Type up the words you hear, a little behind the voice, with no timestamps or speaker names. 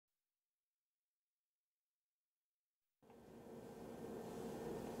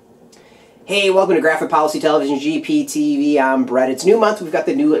Hey, welcome to Graphic Policy Television, GPTV. I'm Brett. It's new month. We've got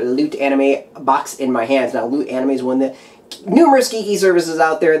the new Loot Anime box in my hands. Now, Loot Anime is one of the numerous geeky services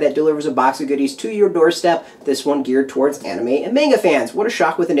out there that delivers a box of goodies to your doorstep. This one geared towards anime and manga fans. What a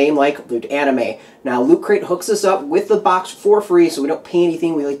shock with a name like Loot Anime. Now, Loot Crate hooks us up with the box for free, so we don't pay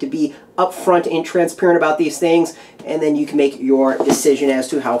anything. We like to be upfront and transparent about these things, and then you can make your decision as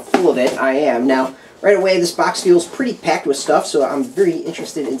to how full of it I am. Now, right away, this box feels pretty packed with stuff, so I'm very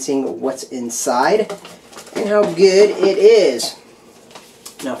interested in seeing what's inside and how good it is.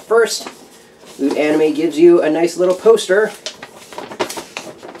 Now first, Loot Anime gives you a nice little poster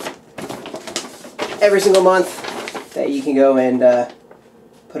every single month that you can go and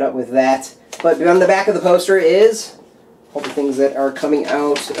put up with that. But on the back of the poster is all the things that are coming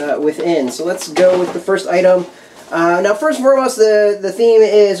out within. So let's go with the first item. Now, first and foremost, the theme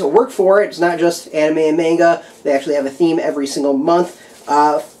is work for it. It's not just anime and manga. They actually have a theme every single month.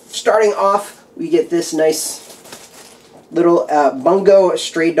 Starting off, we get this nice little Bungo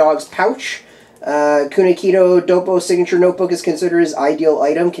Stray Dogs pouch. Kunikito Doppo Signature Notebook is considered his ideal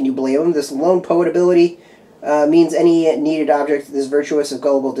item. Can you blame him? This lone poet ability means any needed object this virtuous and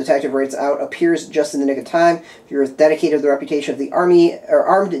gullible detective writes out appears just in the nick of time. If you're as dedicated to the reputation of the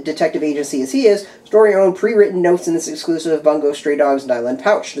armed detective agency as he is, store your own pre-written notes in this exclusive Bungo Stray Dogs nylon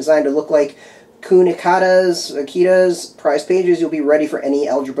pouch. Designed to look like Akita's prize pages, you'll be ready for any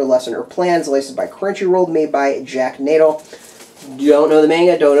algebra lesson or plans. Licensed by Crunchyroll, made by Jack Nadel. Don't know the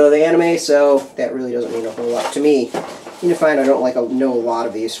manga, don't know the anime, so that really doesn't mean a whole lot to me. You find I don't know a lot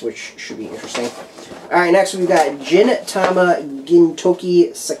of these, which should be interesting. Alright, next we've got Gintama Gintoki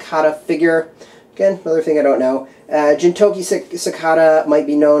Sakata figure. Again, another thing I don't know. Gintoki Sakata might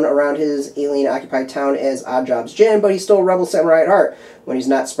be known around his alien-occupied town as Oddjob's Jin, but he's still a rebel samurai at heart. When he's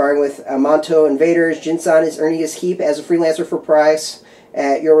not sparring with Amanto invaders, Jinsan is earning his keep as a freelancer for price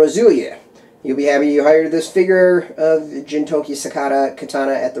at Yorozuya. You'll be happy you hired this figure of Gintoki Sakata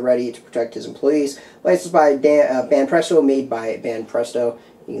Katana at the ready to protect his employees. Licensed by Banpresto, made by Banpresto.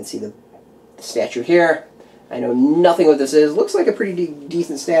 You can see the statue here. I know nothing what this is. Looks like a pretty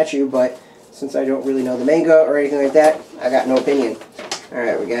decent statue, but since I don't really know the manga or anything like that, I got no opinion.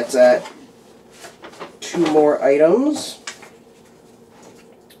 Alright, we got two more items.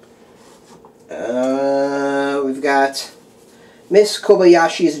 We've got Miss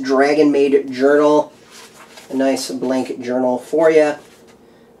Kobayashi's Dragon-Made Journal. A nice blank journal for you.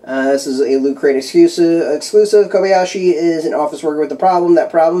 This is a Loot Crate exclusive. Kobayashi is an office worker with a problem.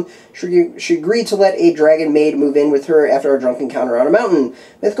 That problem, she agreed to let a dragon maid move in with her after a drunk encounter on a mountain.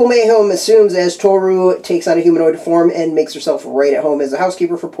 Mythical mayhem assumes as Toru takes on a humanoid form and makes herself right at home as a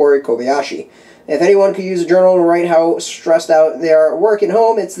housekeeper for poor Kobayashi. If anyone could use a journal to write how stressed out they are at work and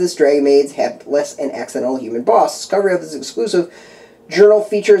home, it's this dragon maid's hapless and accidental human boss. Discovery of this exclusive journal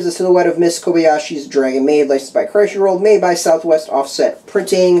features the silhouette of Miss Kobayashi's Dragon Maid, licensed by Crunchyroll, made by Southwest Offset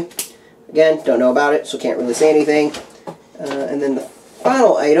Printing. Again, don't know about it, so can't really say anything. And then the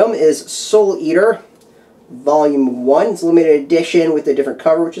final item is Soul Eater, Volume 1. It's a limited edition with a different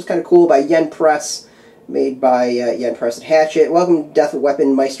cover, which is kind of cool, by Yen Press, made by Yen Press and Hatchet. Welcome to Death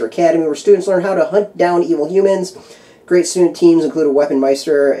Weapon Meister Academy, where students learn how to hunt down evil humans. Great student teams include a Weapon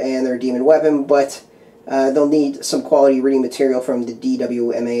Meister and their demon weapon, but they'll need some quality reading material from the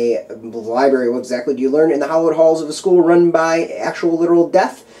DWMA library. What exactly do you learn in the hallowed halls of a school run by actual literal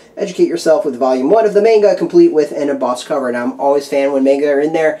death? Educate yourself with Volume 1 of the manga, complete with an embossed cover. Now, I'm always a fan when manga are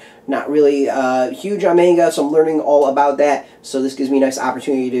in there. Not really huge on manga, so I'm learning all about that. So this gives me a nice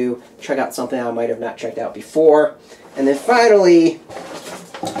opportunity to check out something I might have not checked out before. And then finally,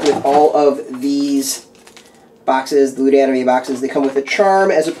 with all of these boxes, the Loot Anime boxes, they come with a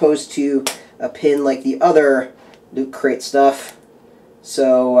charm as opposed to a pin like the other Loot Crate stuff.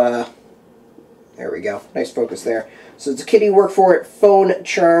 So, there we go. Nice focus there. So it's a kitty work for it phone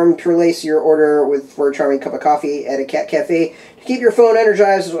charm. Place your order for a charming cup of coffee at a cat cafe to keep your phone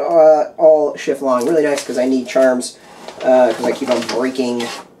energized all shift long. Really nice because I need charms because I keep on breaking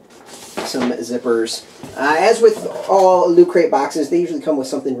some zippers. As with all Loot Crate boxes, they usually come with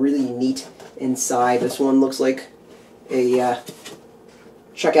something really neat inside. This one looks like a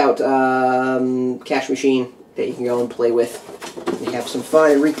checkout cash machine that you can go and play with and have some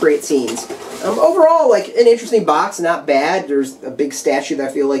fun and recreate scenes. Overall, like, an interesting box, not bad. There's a big statue that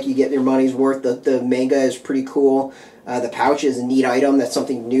I feel like you get your money's worth. The manga is pretty cool. The pouch is a neat item. That's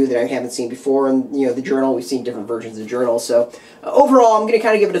something new that I haven't seen before. And, you know, the journal, we've seen different versions of the journal. So, overall, I'm going to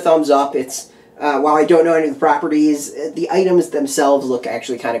kind of give it a thumbs up. It's While I don't know any of the properties, the items themselves look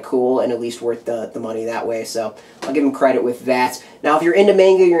actually kind of cool and at least worth the money that way, so I'll give them credit with that. Now, if you're into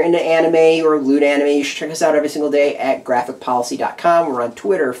manga, you're into anime or loot anime, you should check us out every single day at graphicpolicy.com. We're on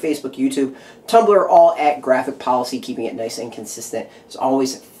Twitter, Facebook, YouTube, Tumblr, all at Graphic Policy, keeping it nice and consistent. As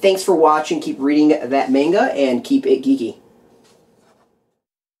always, thanks for watching. Keep reading that manga and keep it geeky.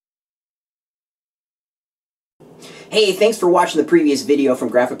 Hey, thanks for watching the previous video from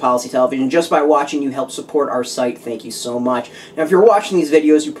Graphic Policy Television. Just by watching, you help support our site. Thank you so much. Now, if you're watching these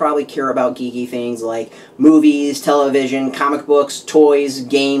videos, you probably care about geeky things like movies, television, comic books, toys,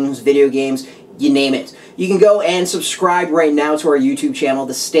 games, video games, you name it. You can go and subscribe right now to our YouTube channel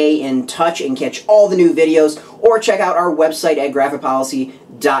to stay in touch and catch all the new videos, or check out our website at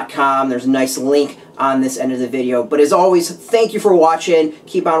graphicpolicy.com. There's a nice link on this end of the video. But as always, thank you for watching.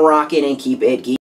 Keep on rocking and keep it geeky.